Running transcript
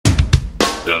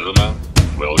Gentlemen,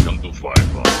 welcome to Fight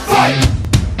Club. Fight!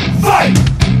 Fight!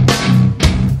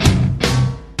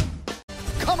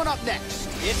 Coming up next,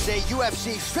 it's a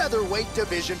UFC featherweight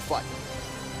division fight.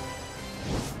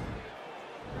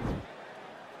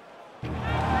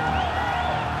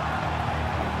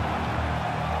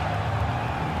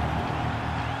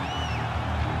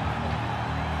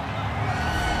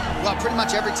 Well, pretty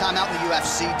much every time out in the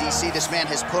UFC, DC, this man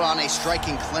has put on a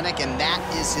striking clinic, and that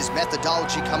is his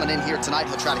methodology coming in here tonight.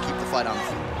 He'll try to keep the fight on the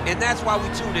feet. And that's why we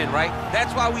tune in, right?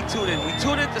 That's why we tune in. We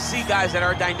tune in to see guys that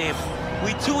are dynamic.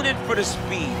 We tune in for the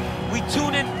speed. We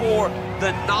tune in for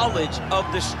the knowledge of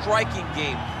the striking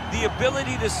game, the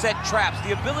ability to set traps,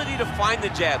 the ability to find the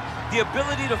jab, the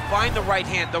ability to find the right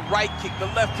hand, the right kick,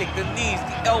 the left kick, the knees,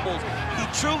 the elbows. He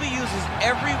truly uses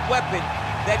every weapon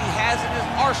that he has in his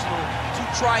arsenal to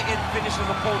try and finish his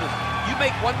opponent. You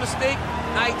make one mistake,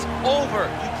 night's over.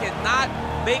 You cannot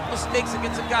make mistakes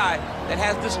against a guy that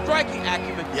has the striking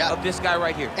acumen of this guy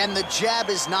right here. And the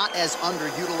jab is not as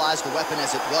underutilized a weapon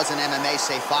as it was in MMA,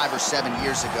 say 5 or 7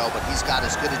 years ago, but he's got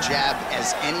as good a jab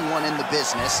as anyone in the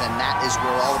business, and that is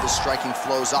where all of his striking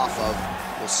flows off of.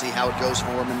 We'll see how it goes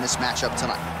for him in this matchup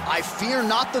tonight. I fear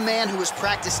not the man who has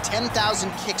practiced 10,000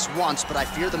 kicks once, but I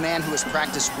fear the man who has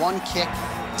practiced one kick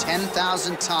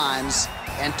 10,000 times.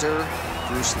 Enter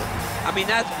Bruce Lee. I mean,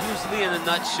 that's Bruce Lee in a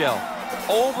nutshell.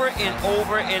 Over and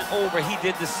over and over, he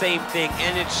did the same thing,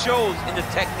 and it shows in the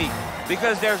technique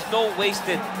because there's no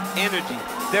wasted energy.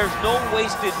 There's no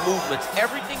wasted movements.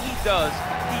 Everything he does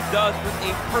with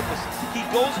a purpose. He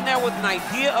goes in there with an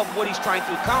idea of what he's trying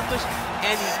to accomplish,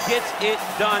 and he gets it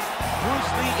done.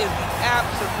 Bruce Lee is the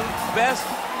absolute best.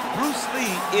 Bruce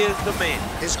Lee is the man.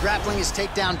 His grappling, his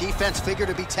takedown defense figure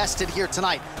to be tested here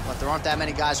tonight, but there aren't that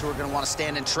many guys who are going to want to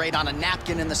stand and trade on a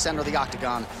napkin in the center of the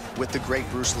octagon with the great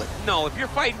Bruce Lee. No, if you're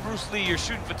fighting Bruce Lee, you're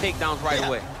shooting for takedowns right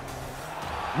away.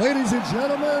 Ladies and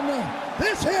gentlemen,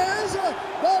 this is the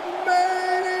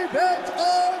main event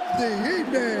of the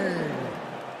evening.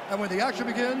 And when the action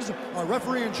begins, our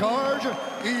referee in charge,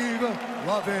 Yves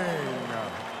Loving.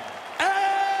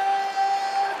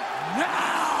 And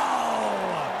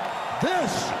now,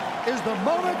 this is the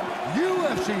moment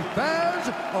UFC fans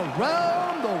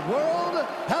around the world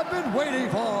have been waiting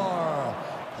for.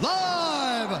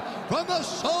 Live from the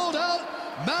sold-out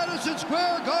Madison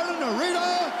Square Garden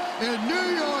Arena in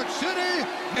New York City,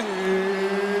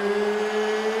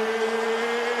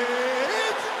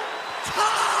 it's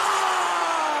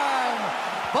time!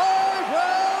 5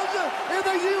 rounds in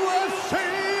the UFC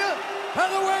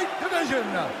featherweight division.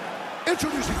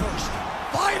 Introducing first,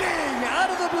 fighting out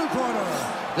of the blue corner.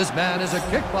 This man is a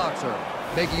kickboxer,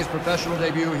 making his professional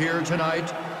debut here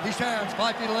tonight. He stands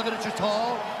 5 feet 11 inches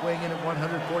tall, weighing in at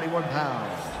 141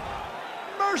 pounds.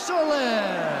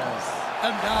 Merciless!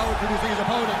 And now introducing his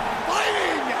opponent,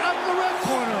 fighting out of the red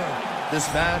corner. This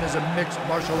man is a mixed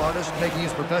martial artist making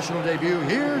his professional debut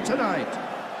here tonight.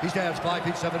 He stands 5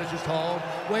 feet 7 inches tall,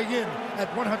 weighing in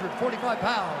at 145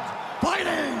 pounds.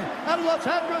 Fighting out of Los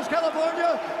Angeles,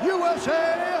 California,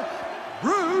 USA,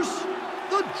 Bruce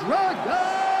the Dragon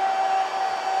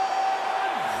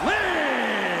Lee!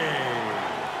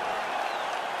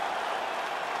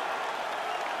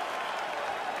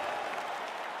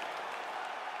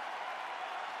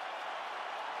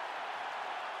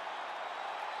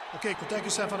 Okay, protect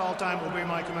yourself at all time, obey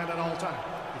my command at all time.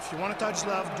 If you want to touch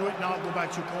left, do it now, go back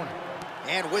to your corner.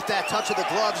 And with that touch of the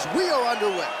gloves, we are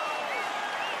underway.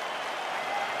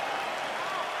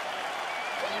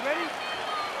 You ready? Are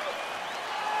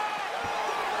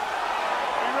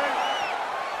you ready?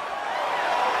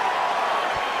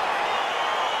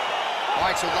 All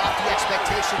right, so lofty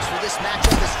expectations for this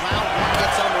matchup as round one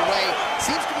gets underway.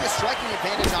 Seems to be a striking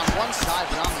advantage on one side,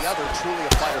 but on the other, truly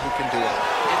a fighter who can do it.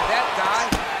 And that guy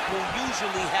will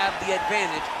usually have the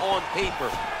advantage on paper.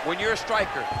 When you're a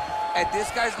striker at this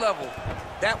guy's level,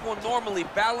 that will normally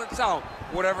balance out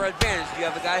whatever advantage the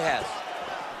other guy has.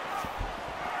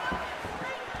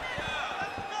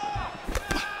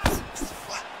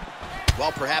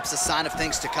 Well, perhaps a sign of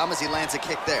things to come as he lands a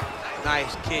kick there.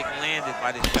 Nice kick landed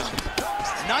by this gentleman.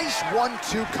 Nice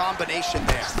 1-2 combination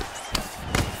there.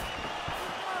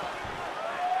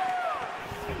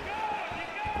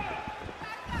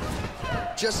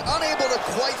 Just unable to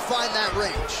quite find that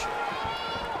range.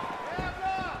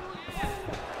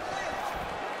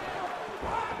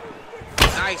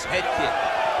 Nice head kick.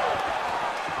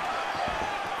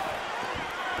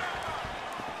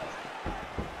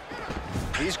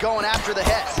 He's going after the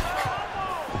head.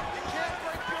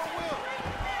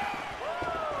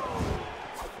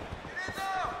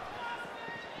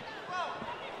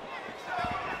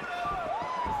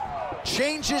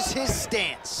 Changes his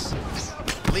stance.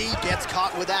 Lee gets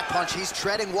caught with that punch. He's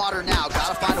treading water now.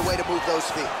 Gotta find a way to move those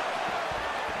feet.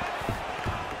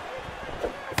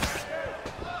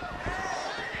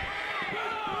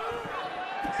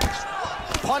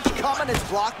 Punch coming, it's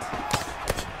blocked.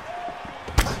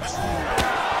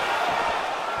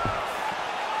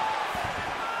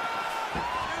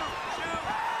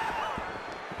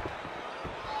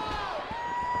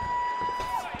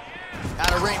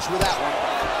 Out of range with that one.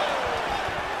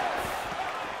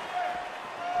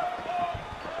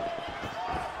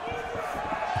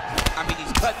 I mean,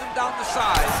 he's cutting them down the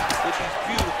sides with these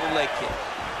beautiful leg kicks.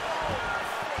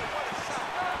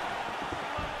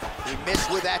 He missed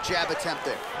with that jab attempt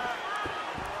there.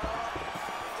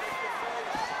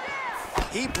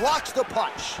 He blocks the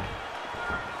punch.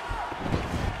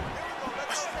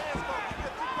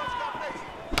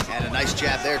 And a nice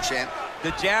jab there, champ.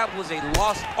 The jab was a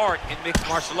lost art in mixed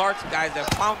martial arts. Guys have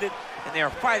found it, and they are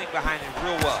fighting behind it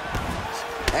real well.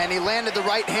 And he landed the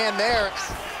right hand there.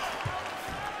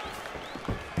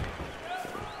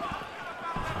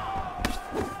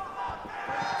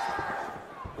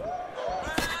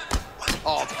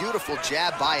 Oh, beautiful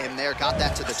jab by him there. Got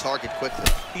that to the target quickly.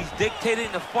 He's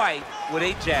dictating the fight with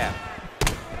a jab.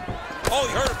 Oh,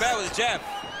 he hurt him bad with a jab.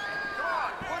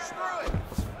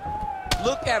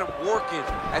 Look at him working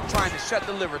at trying to shut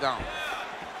the liver down.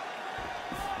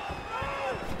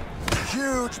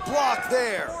 Huge block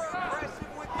there.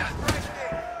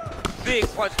 Big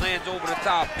punch lands over the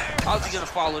top. How's he gonna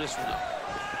follow this one up?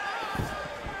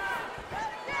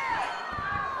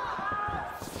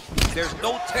 There's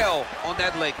no tell on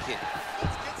that leg kick.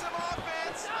 Let's get some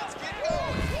offense. Let's get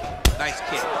going. Nice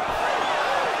kick.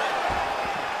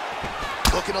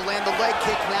 Looking to land the leg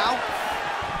kick now.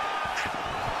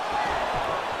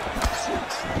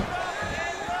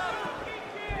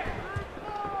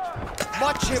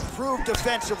 Much improved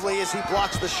defensively as he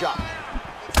blocks the shot.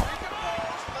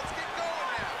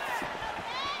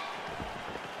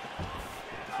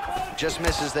 Just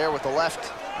misses there with the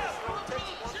left.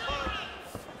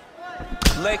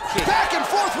 Leg kick. Back and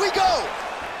forth we go.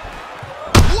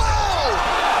 Whoa!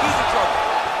 He's in trouble.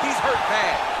 He's hurt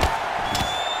bad.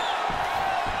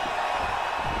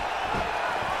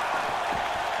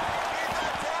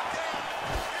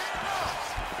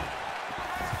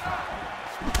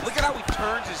 Look at how he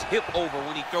turns his hip over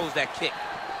when he throws that kick.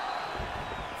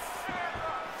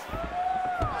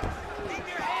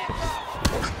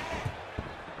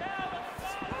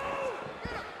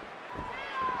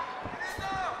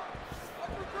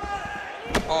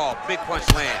 Oh, big punch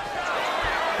lands.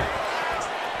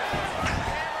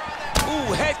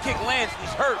 Ooh, head kick lands.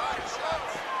 He's hurt.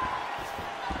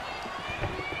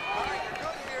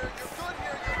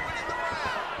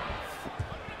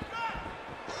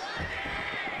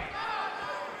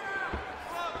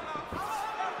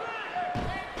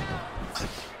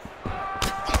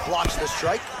 Blocks the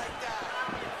strike.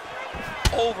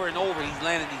 Over and over, he's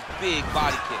landing these big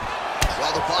body kicks.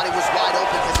 While the body was wide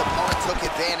open, his opponent took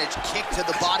advantage. Kick to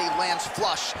the body lands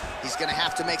flush. He's going to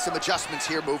have to make some adjustments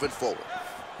here moving forward.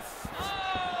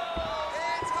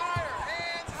 Hands higher,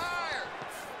 hands higher.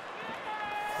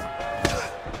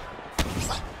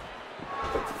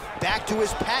 Back to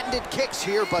his patented kicks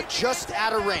here, but just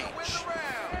out of range.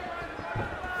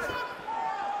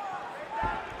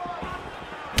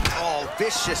 Oh,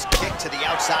 vicious kick to the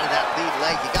outside of that lead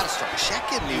leg. You got to start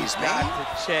checking these, man. You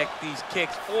got to check these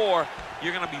kicks, or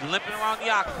you're going to be limping around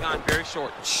the octagon very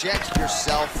shortly. Check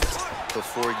yourself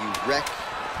before you wreck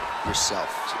yourself.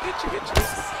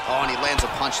 Oh, and he lands a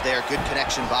punch there. Good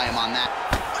connection by him on that.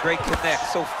 Great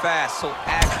connect, so fast, so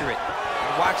accurate.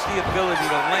 And watch the ability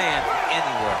to land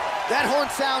anywhere. That horn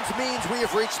sounds means we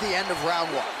have reached the end of round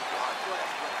one.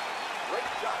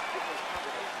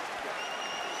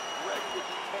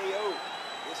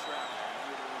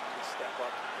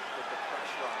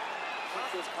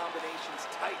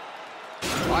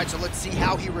 All right, so let's see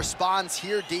how he responds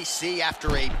here, DC,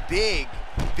 after a big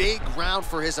round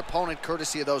for his opponent,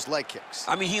 courtesy of those leg kicks.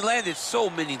 I mean, he landed so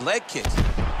many leg kicks.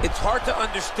 It's hard to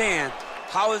understand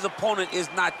how his opponent is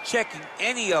not checking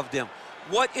any of them.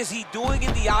 What is he doing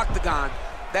in the octagon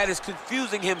that is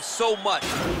confusing him so much?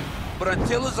 But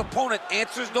until his opponent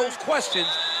answers those questions,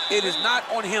 it is not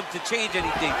on him to change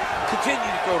anything. Continue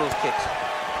to throw those kicks.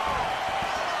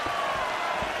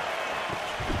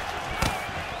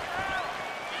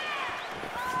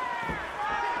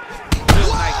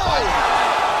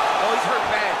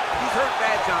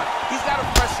 He's got to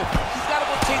press him. He's got to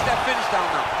go chase that finish down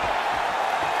now.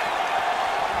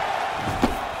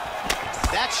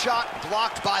 That shot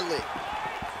blocked by Lee.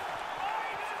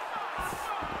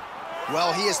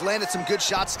 Well, he has landed some good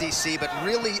shots, DC, but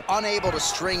really unable to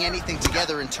string anything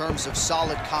together in terms of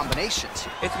solid combinations.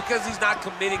 It's because he's not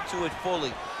committing to it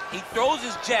fully. He throws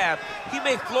his jab. He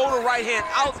may float a right hand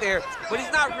out there, but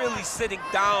he's not really sitting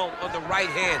down on the right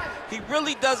hand. He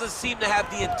really doesn't seem to have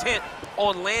the intent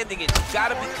on landing it. He's got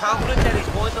to be confident that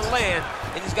he's going to land,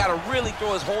 and he's got to really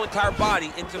throw his whole entire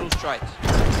body into those strikes.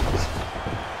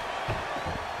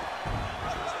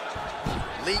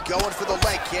 Lee going for the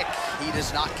leg kick. He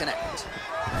does not connect.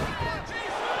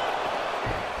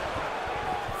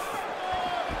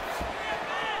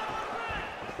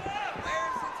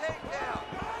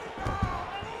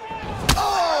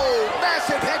 Oh,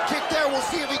 massive head kick there. We'll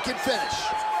see if he can finish.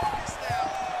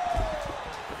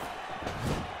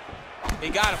 He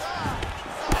got him.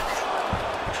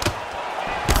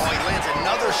 Oh, he lands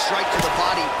another strike to the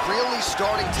body, really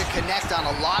starting to connect on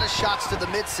a lot of shots to the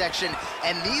midsection,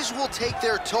 and these will take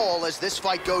their toll as this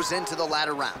fight goes into the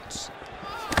latter rounds.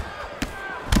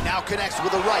 Now connects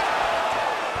with a right.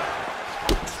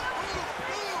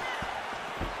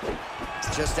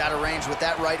 Just out of range with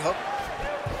that right hook.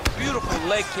 Beautiful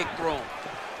leg kick thrown.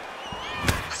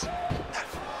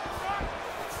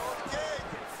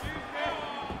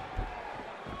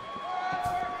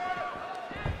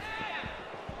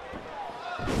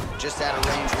 Just out of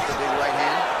range with the big right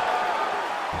hand.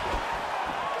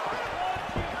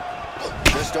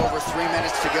 Just over 3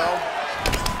 minutes to go.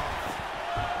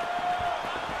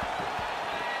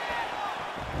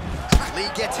 Lee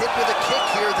gets hit with a kick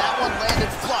here. That one landed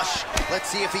flush. Let's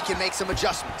see if he can make some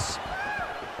adjustments.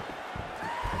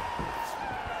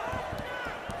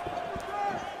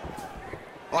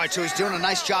 All right, so he's doing a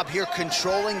nice job here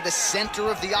controlling the center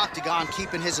of the octagon,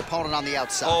 keeping his opponent on the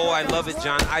outside. Oh, I love it,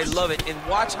 John. I love it. And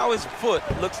watch how his foot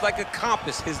looks like a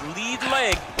compass. His lead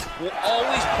leg will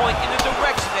always point in the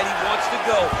direction that he wants to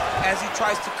go as he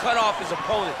tries to cut off his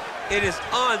opponent. It is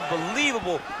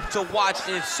unbelievable to watch,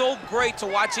 and it's so great to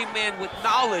watch a man with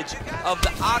knowledge of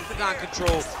the octagon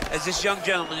control as this young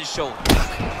gentleman is showing.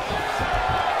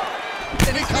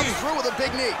 And he comes through with a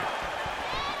big knee.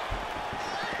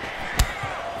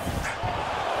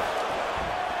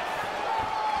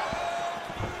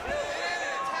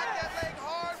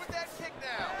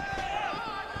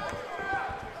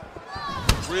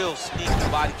 Real sneaky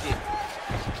body kick.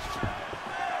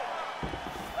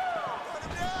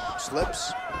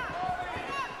 Slips.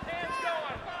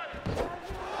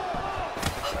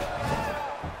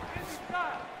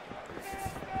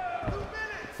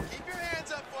 Keep your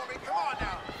hands up for me. Come on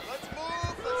now. Let's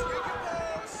move. Let's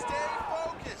recompose. Stay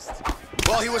focused.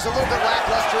 Well, he was a little bit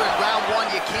lackluster in round one.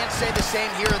 You can't say the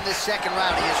same here in this second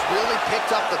round. He has really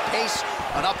picked up the pace,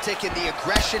 an uptick in the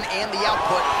aggression and the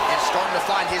output, and starting to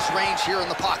find his range here in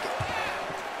the pocket.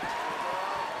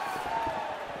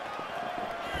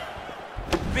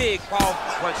 Big, powerful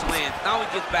punch lands. Now he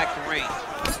gets back to range.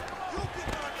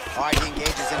 All right, he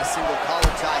engages in a single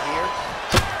collar tie here,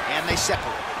 and they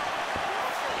separate.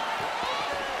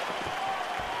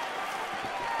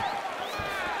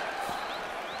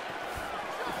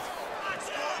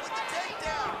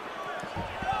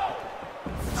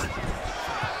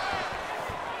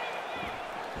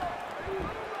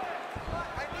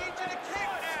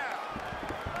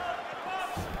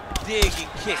 Dig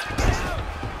and kick.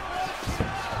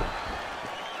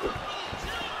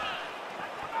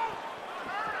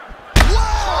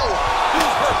 Whoa!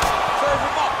 He's hurt. Serve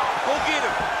him up. Go get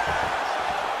him.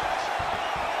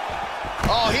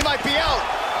 Oh, he might be out.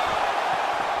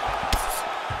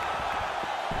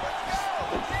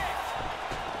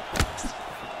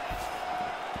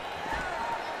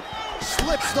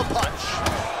 Slips the punch.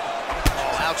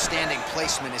 Oh, outstanding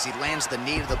placement as he lands the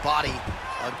knee to the body.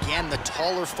 Again, the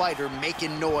taller fighter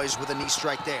making noise with a knee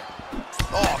strike there.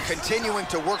 Oh, continuing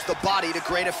to work the body to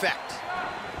great effect.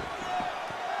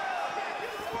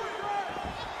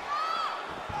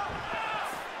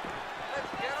 Let's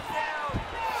get him down.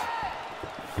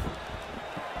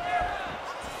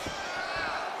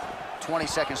 20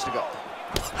 seconds to go.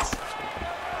 Keep your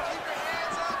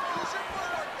hands up. Use your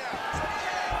footwork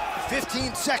now.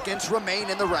 15 seconds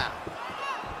remain in the round.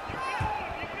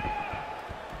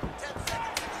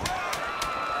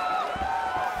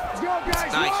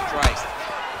 Nice strike.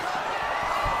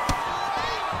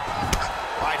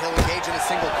 All right, he'll engage in a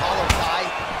single collar tie,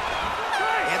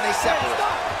 and they separate.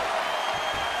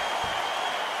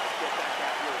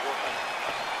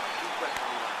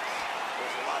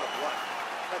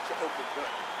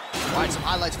 All right, some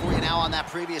highlights for you now on that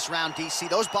previous round, DC.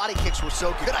 Those body kicks were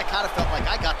so good, I kind of felt like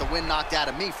I got the wind knocked out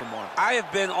of me from one of them. I have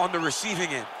been on the receiving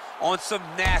end on some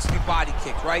nasty body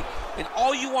kicks, right? And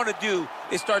all you want to do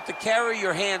is start to carry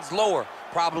your hands lower.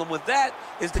 Problem with that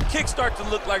is the kicks start to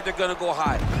look like they're going to go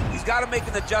high. He's got to make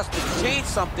an adjustment, change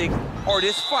something, or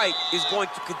this fight is going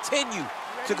to continue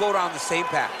to go down the same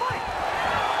path.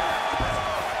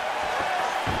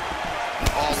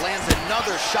 Oh, lands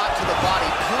another shot to the body,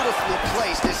 beautifully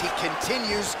placed as he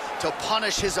continues to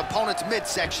punish his opponent's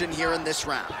midsection here in this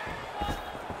round.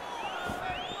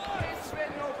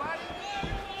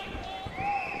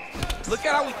 Look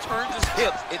at how he turns his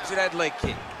hip into that leg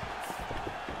kick.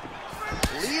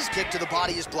 Lee's kick to the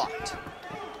body is blocked.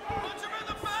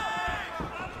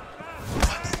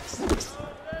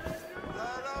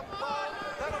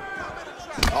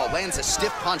 Oh, lands a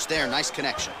stiff punch there. Nice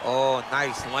connection. Oh,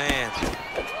 nice land.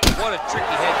 What a tricky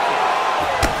head kick.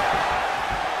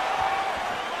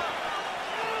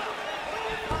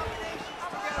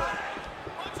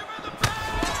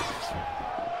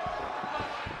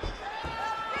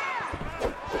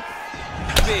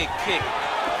 Big kick.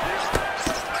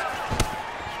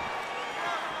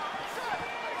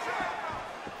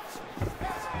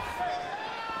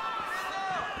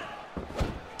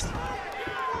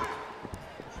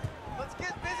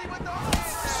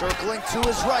 Circling to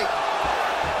his right.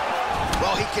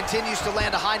 Well, he continues to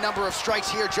land a high number of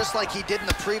strikes here, just like he did in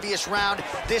the previous round.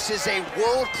 This is a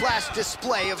world-class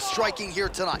display of striking here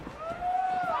tonight.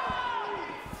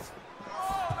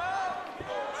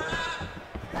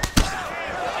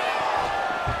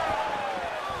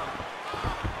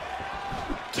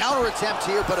 Counter attempt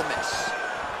here, but a miss.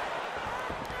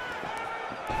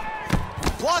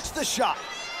 Blocks the shot.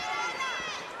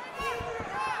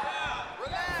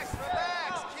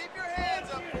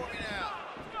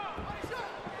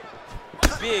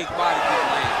 Big body kick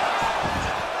land.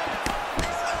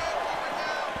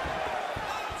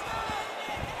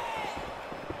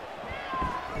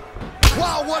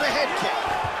 Wow, what a head kick.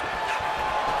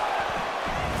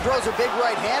 Throws a big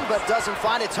right hand, but doesn't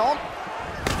find its home.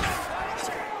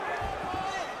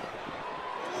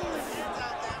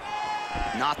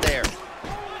 Not there.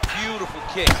 Beautiful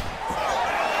kick.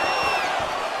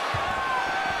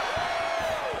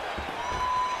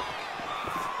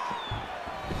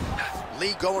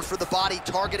 Lee going for the body,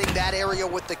 targeting that area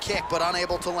with the kick, but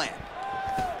unable to land.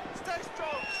 Stay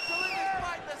strong. Still in this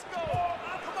fight. Let's go.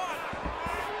 Come on.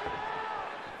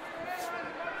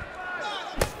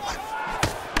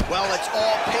 Well, it's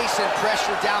all pace and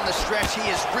pressure down the stretch. He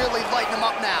is really lighting him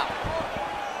up now.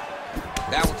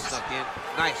 That one snuck in.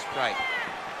 Nice strike.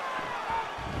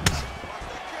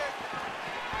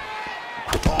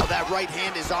 Oh, that right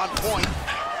hand is on point.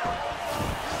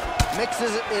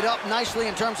 Mixes it up nicely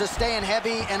in terms of staying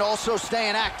heavy and also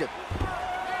staying active.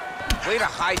 Way to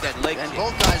hide that leg And kick.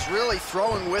 both guys really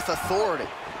throwing with authority.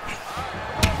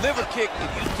 Liver kick,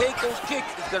 if you take those kicks,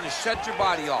 it's going to shut your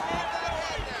body off.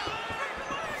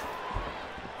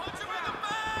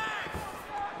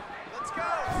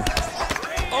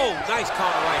 Oh, nice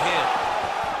counter right hand.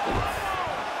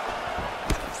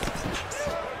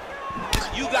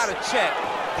 You got to check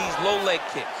these low leg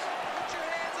kicks.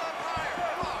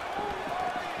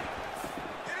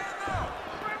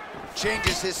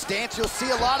 Changes his stance. You'll see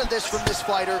a lot of this from this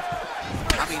fighter.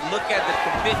 I mean, look at the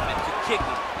commitment to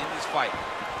kicking in this fight.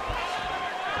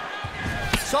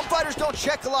 Some fighters don't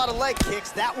check a lot of leg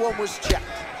kicks. That one was checked.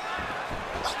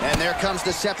 And there comes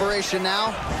the separation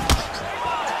now.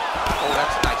 Oh,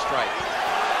 that's a nice strike.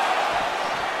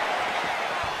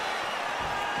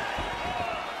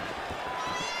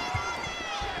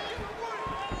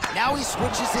 Now he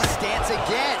switches his stance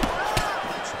again.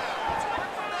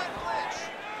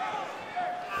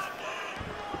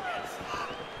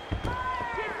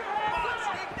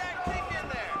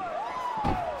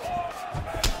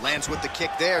 Lands with the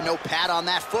kick there. No pad on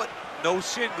that foot. No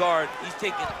shin guard. He's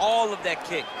taking all of that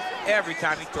kick every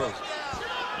time he throws.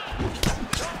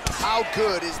 How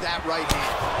good is that right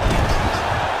hand?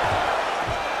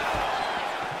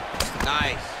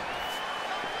 Nice.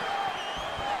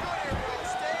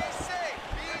 Stay safe.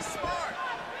 Be smart.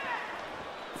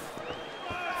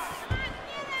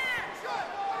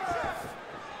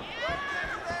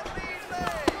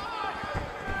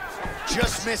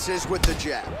 Just misses with the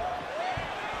jab.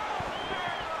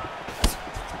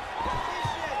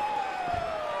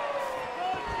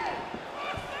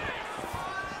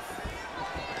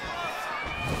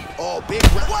 Oh, big...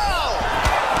 Whoa!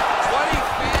 What a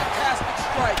fantastic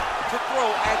strike to throw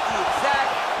at the exact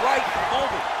right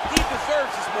moment. He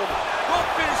deserves this moment. Go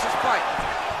finish his fight.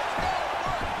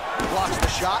 Blocks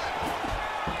the shot.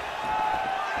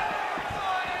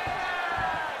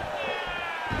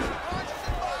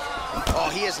 Oh,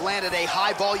 he has landed a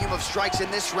high volume of strikes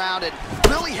in this round and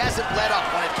really hasn't let up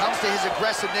when it comes to his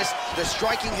aggressiveness. The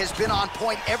striking has been on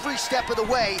point every step of the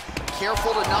way.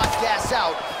 Careful to not gas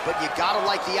out, but you gotta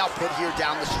like the output here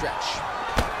down the stretch.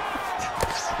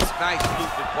 Nice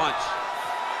looping punch.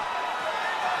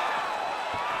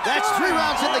 That's 3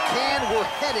 rounds in the can. We're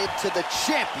headed to the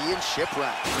championship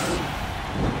round.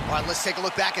 All right, let's take a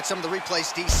look back at some of the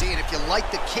replays, DC, and if you like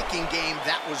the kicking game,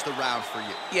 that was the round for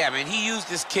you. Yeah, man, he used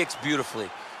his kicks beautifully.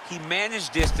 He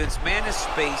managed distance, managed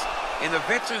space, and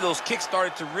eventually those kicks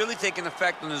started to really take an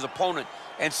effect on his opponent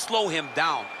and slow him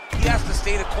down. He has to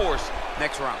stay the course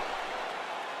next round.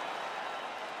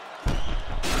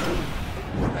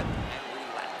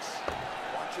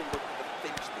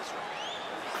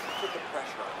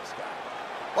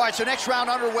 All right, so next round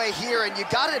underway here, and you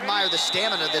got to admire the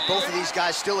stamina that both of these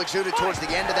guys still exuded towards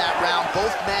the end of that round.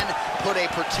 Both men put a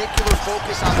particular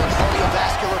focus on their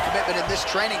cardiovascular commitment in this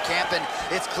training camp, and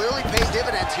it's clearly paid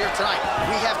dividends here tonight.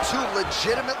 We have 2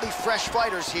 legitimately fresh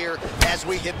fighters here as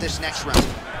we hit this next round.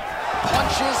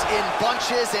 Punches in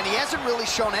bunches, and he hasn't really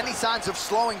shown any signs of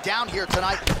slowing down here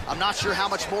tonight. I'm not sure how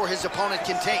much more his opponent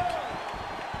can take.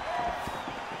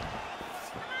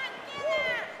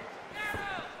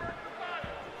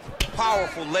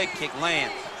 Powerful leg kick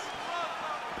lands.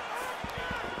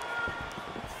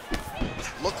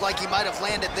 Looked like he might have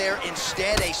landed there.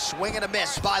 Instead, a swing and a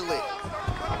miss by Lee.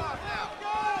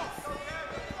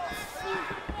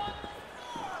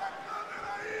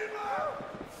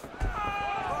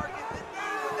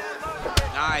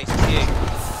 Nice kick.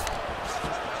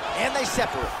 And they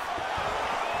separate.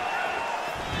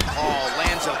 Oh,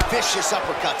 lands a vicious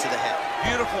uppercut to the head.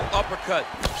 Beautiful uppercut.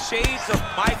 Shades of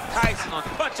Mike Tyson on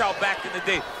Punch-Out back in the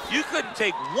day. You couldn't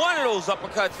take one of those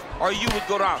uppercuts or you would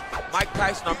go down. Mike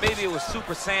Tyson, or maybe it was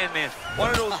Super Sandman. One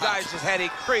of those guys just had a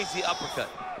crazy uppercut.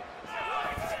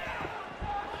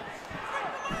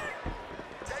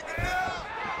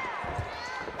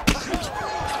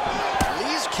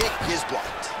 Lee's kick is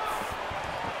blocked.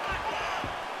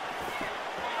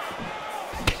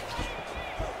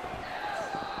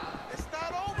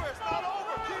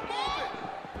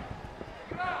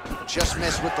 Just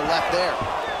missed with the left there.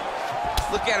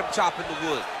 Look at him chopping the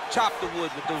wood. Chop the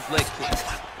wood with those leg kicks.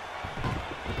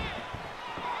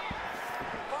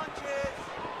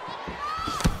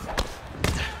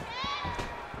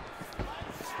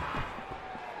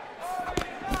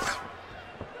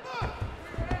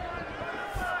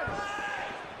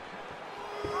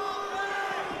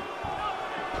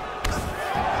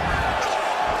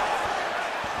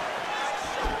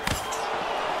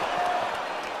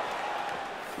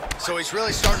 So he's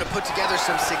really starting to put together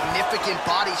some significant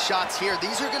body shots here.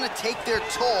 These are going to take their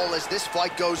toll as this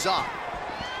fight goes on.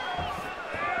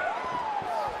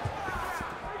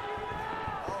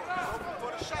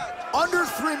 Under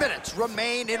 3 minutes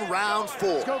remain in round 4.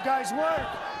 Let's go, guys, work.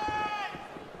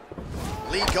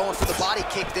 Lee going for the body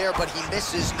kick there, but he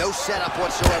misses. No setup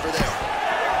whatsoever there.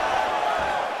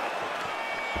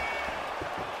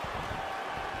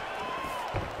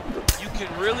 You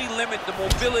can really limit the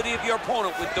mobility of your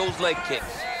opponent with those leg kicks.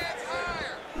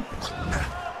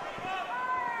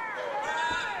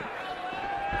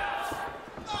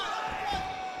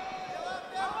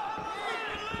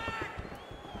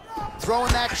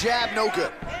 Throwing that jab, no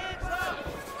good.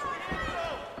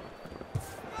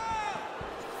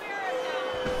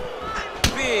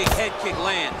 Big head kick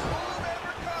lands.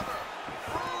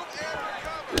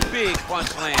 Big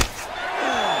punch lands.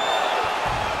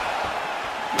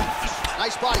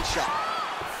 Nice body shot.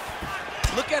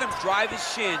 Look at him drive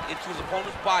his shin into his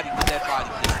opponent's body with that body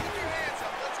kick.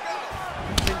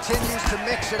 Continues to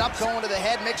mix it up, going to the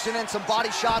head, mixing in some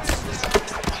body shots.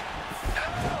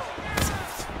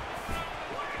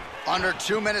 Under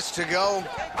 2 minutes to go.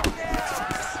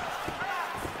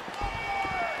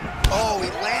 Oh, he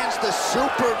lands the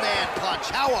Superman punch.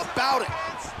 How about it?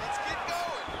 Let's get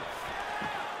going.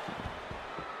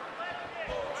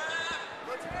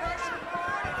 Let's pressure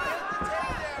forward and get the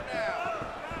takedown now.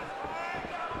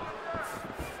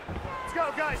 Let's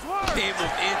go, guys, work. Game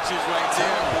of inches right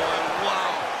there, boy.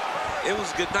 Wow. It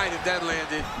was good night if that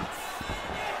landed.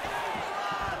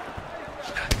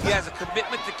 He has a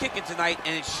commitment to kicking tonight,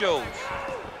 and it shows.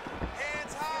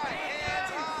 Hands high,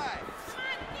 hands high.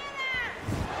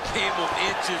 Game of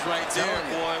inches right there,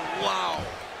 boy. Wow.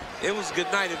 It was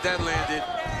good night if that landed.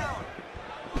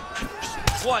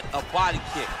 What a body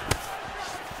kick.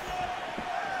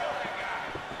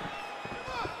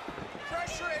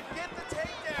 Pressure and get the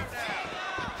takedown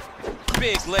now.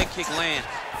 Big leg kick lands.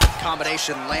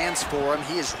 Combination lands for him.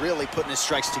 He is really putting his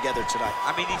strikes together tonight.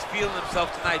 I mean, he's feeling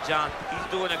himself tonight, John. He's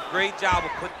doing a great job of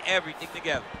putting everything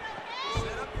together.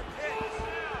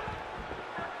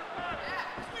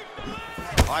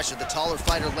 All right, so the taller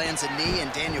fighter lands a knee, and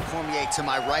Daniel Cormier to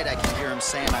my right, I can hear him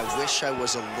saying, I wish I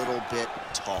was a little bit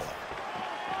taller.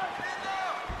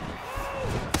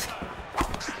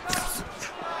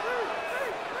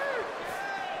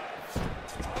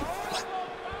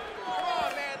 Come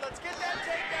on, man, let's get that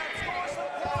takedown, score some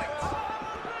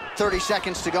points. 30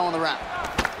 seconds to go in the round.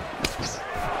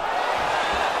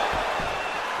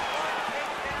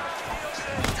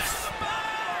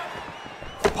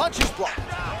 Punches blocked.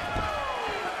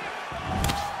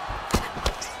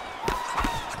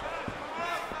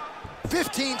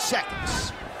 Fifteen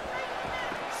seconds.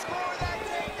 Score that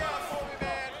takedown for me,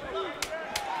 man.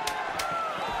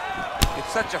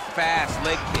 It's such a fast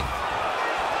leg kick.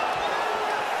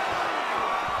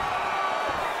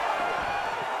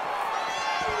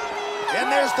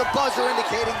 And there's the buzzer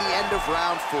indicating the end of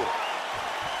round 4.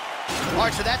 All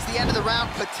right, so that's the end of the round.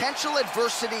 Potential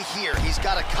adversity here. He's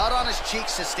got a cut on his cheek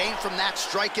sustained from that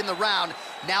strike in the round.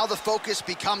 Now the focus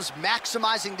becomes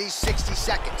maximizing these 60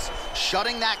 seconds,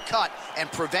 shutting that cut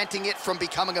and preventing it from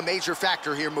becoming a major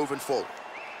factor here moving forward.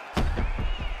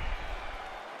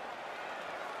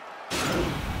 Get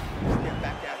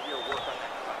back out here and work on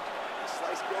that cut. The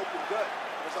slice broke and good.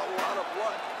 There's a lot of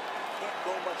blood. Can't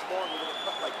go much longer with a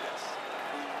cut like this.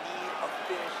 We need a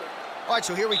finishing. All right,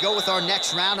 so here we go with our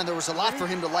next round, and there was a lot for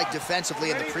him to like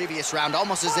defensively in the previous round,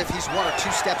 almost as if he's 1 or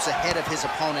 2 steps ahead of his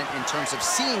opponent in terms of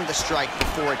seeing the strike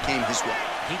before it came his way.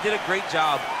 He did a great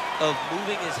job of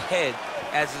moving his head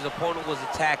as his opponent was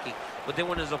attacking. But then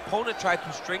when his opponent tried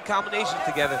to string combinations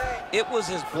together, it was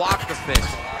his block defense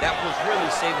that was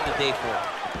really saving the day for him.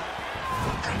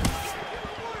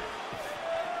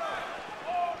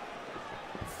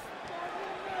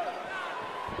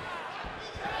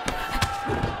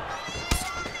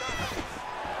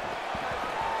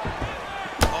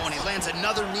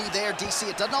 Another knee there, DC.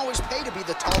 It doesn't always pay to be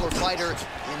the taller fighter.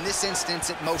 In this instance,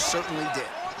 it most certainly did.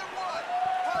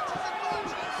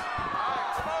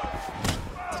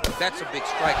 That's a big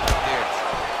strike right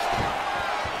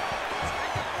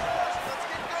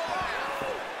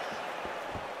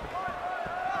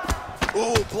there.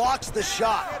 Ooh, blocks the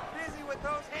shot. Get busy with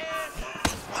those hands.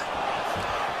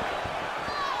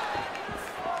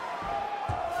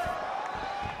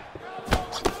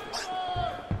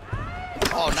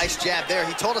 Oh, nice jab there.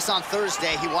 He told us on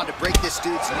Thursday he wanted to break this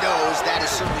dude's nose. That is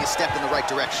certainly a step in the right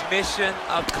direction. Mission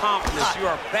accomplished. You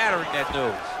are battering that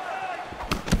nose.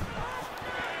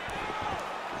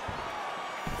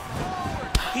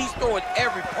 He's throwing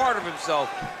every part of himself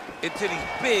into these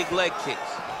big leg kicks.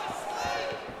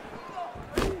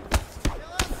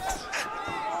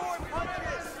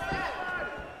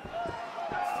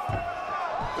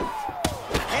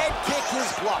 Head kick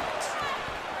is blocked.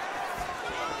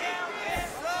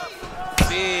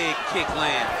 Big kick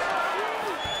lands.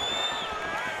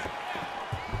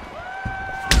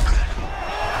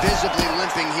 Visibly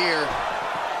limping here.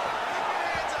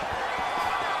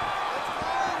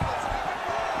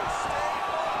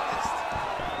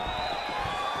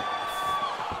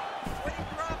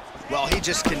 Well, he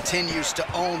just continues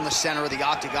to own the center of the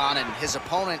octagon, and his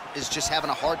opponent is just having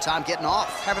a hard time getting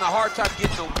off. Having a hard time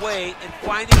getting away and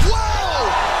finding...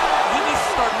 Whoa! He needs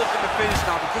to start looking to finish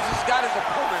now because he's got his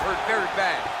opponent hurt very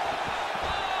bad.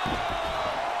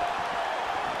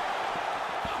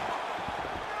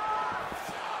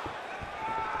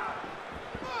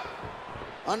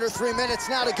 Under 3 minutes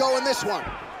now to go in this one.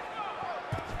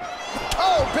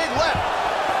 Oh, big left.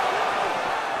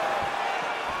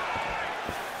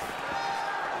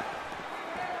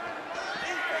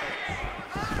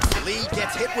 Lee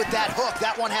gets hit with that hook.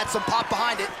 That one had some pop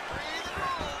behind it.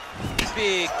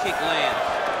 Big kick lands.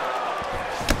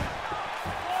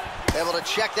 Able to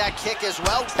check that kick as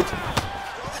well.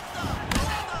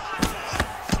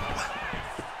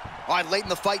 All right, late in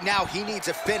the fight now, he needs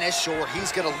a finish or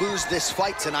he's going to lose this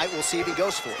fight tonight. We'll see if he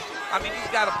goes for it. I mean,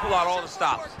 he's got to pull out all the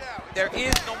stops. There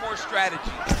is no more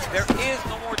strategy. There is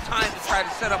no more time to try to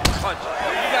set up a punch.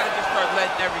 You got to just start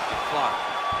letting everything fly.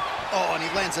 Oh, and he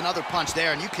lands another punch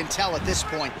there, and you can tell at this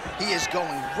point, he is going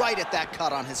right at that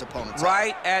cut on his opponent's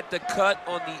right eye. At the cut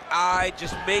on the eye,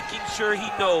 just making sure he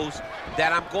knows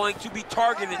that I'm going to be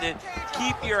targeting it.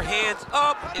 Keep your hands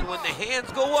up, and when the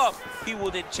hands go up, he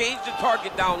will then change the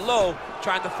target down low,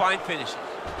 trying to find finishes.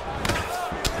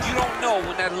 You don't know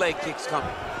when that leg kick's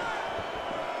coming.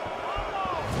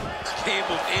 Game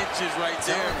of inches right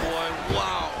there, boy.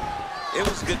 Wow. It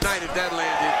was a good night if that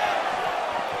landed.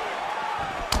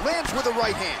 Lands with a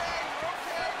right hand.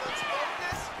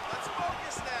 Let's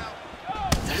focus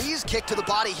now. Lee's kick to the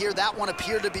body here, that one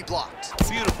appeared to be blocked.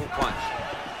 Beautiful punch.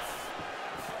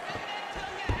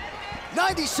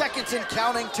 90 seconds and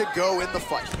counting to go in the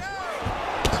fight.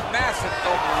 Massive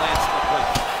elbow lands in the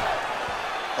clinch.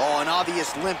 Oh, an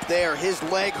obvious limp there. His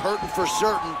leg hurting for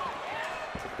certain.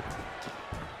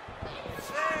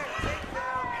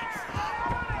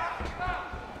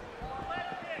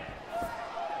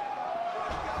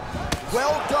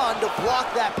 Well done to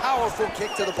block that powerful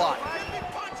kick to the body.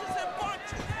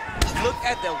 Look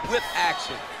at the whip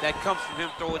action that comes from him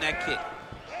throwing that kick.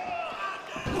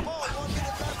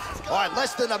 All right,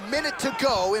 less than a minute to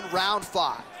go in round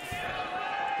 5.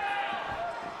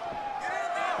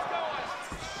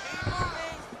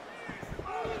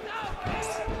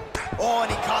 Oh,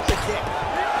 and he caught the kick.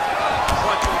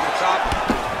 Punch over the top.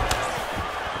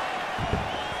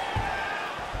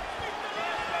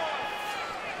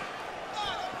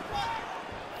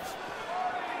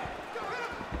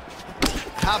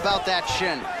 How about that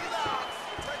shin?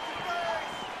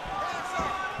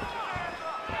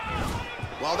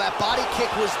 Well, that body kick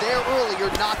was there earlier,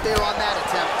 not there on that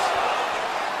attempt.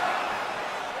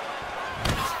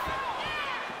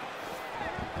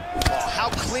 Oh, how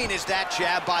clean is that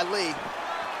jab by Lee?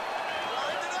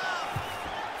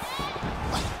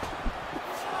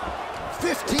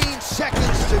 "15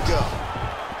 seconds to go."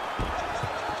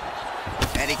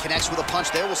 And he connects with a punch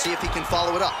there. We'll see if he can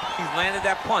follow it up. He's landed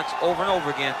that punch over and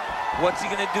over again. What's he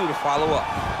gonna do to follow up?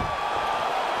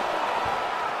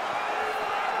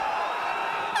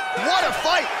 What a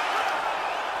fight!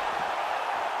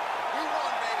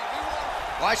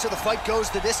 All right, so the fight goes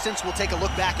the distance. We'll take a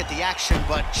look back at the action,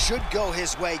 but should go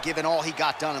his way given all he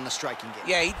got done in the striking game.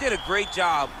 Yeah, he did a great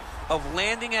job of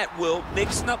landing at will,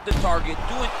 mixing up the target,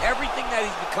 doing everything that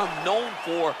he's become known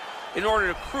for in order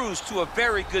to cruise to a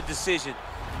very good decision.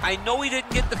 I know he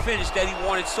didn't get the finish that he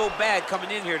wanted so bad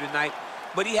coming in here tonight,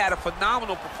 but he had a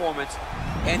phenomenal performance,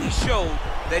 and he showed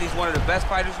that he's one of the best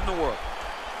fighters in the world.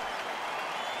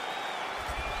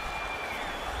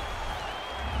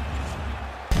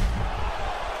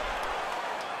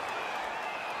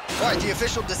 All right, the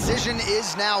official decision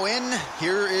is now in.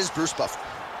 Here is Bruce Buffer.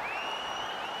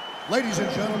 Ladies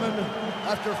and gentlemen,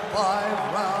 after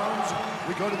 5 rounds,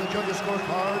 we go to the judges'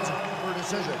 scorecards for a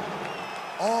decision.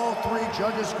 All 3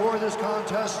 judges score this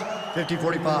contest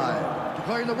 50-45.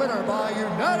 Declaring the winner by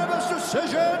unanimous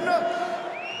decision,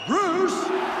 Bruce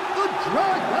the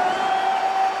Dragon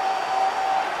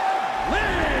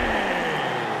Lee!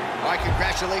 All right,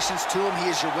 congratulations to him. He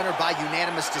is your winner by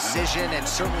unanimous decision and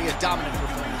certainly a dominant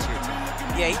performance here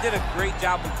tonight. Yeah, he did a great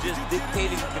job of just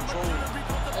dictating and controlling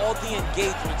all the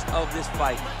engagements of this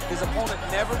fight. His opponent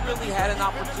never really had an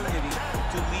opportunity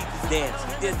to lead the dance.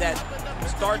 He did that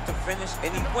start to finish,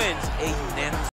 and he wins a unanimous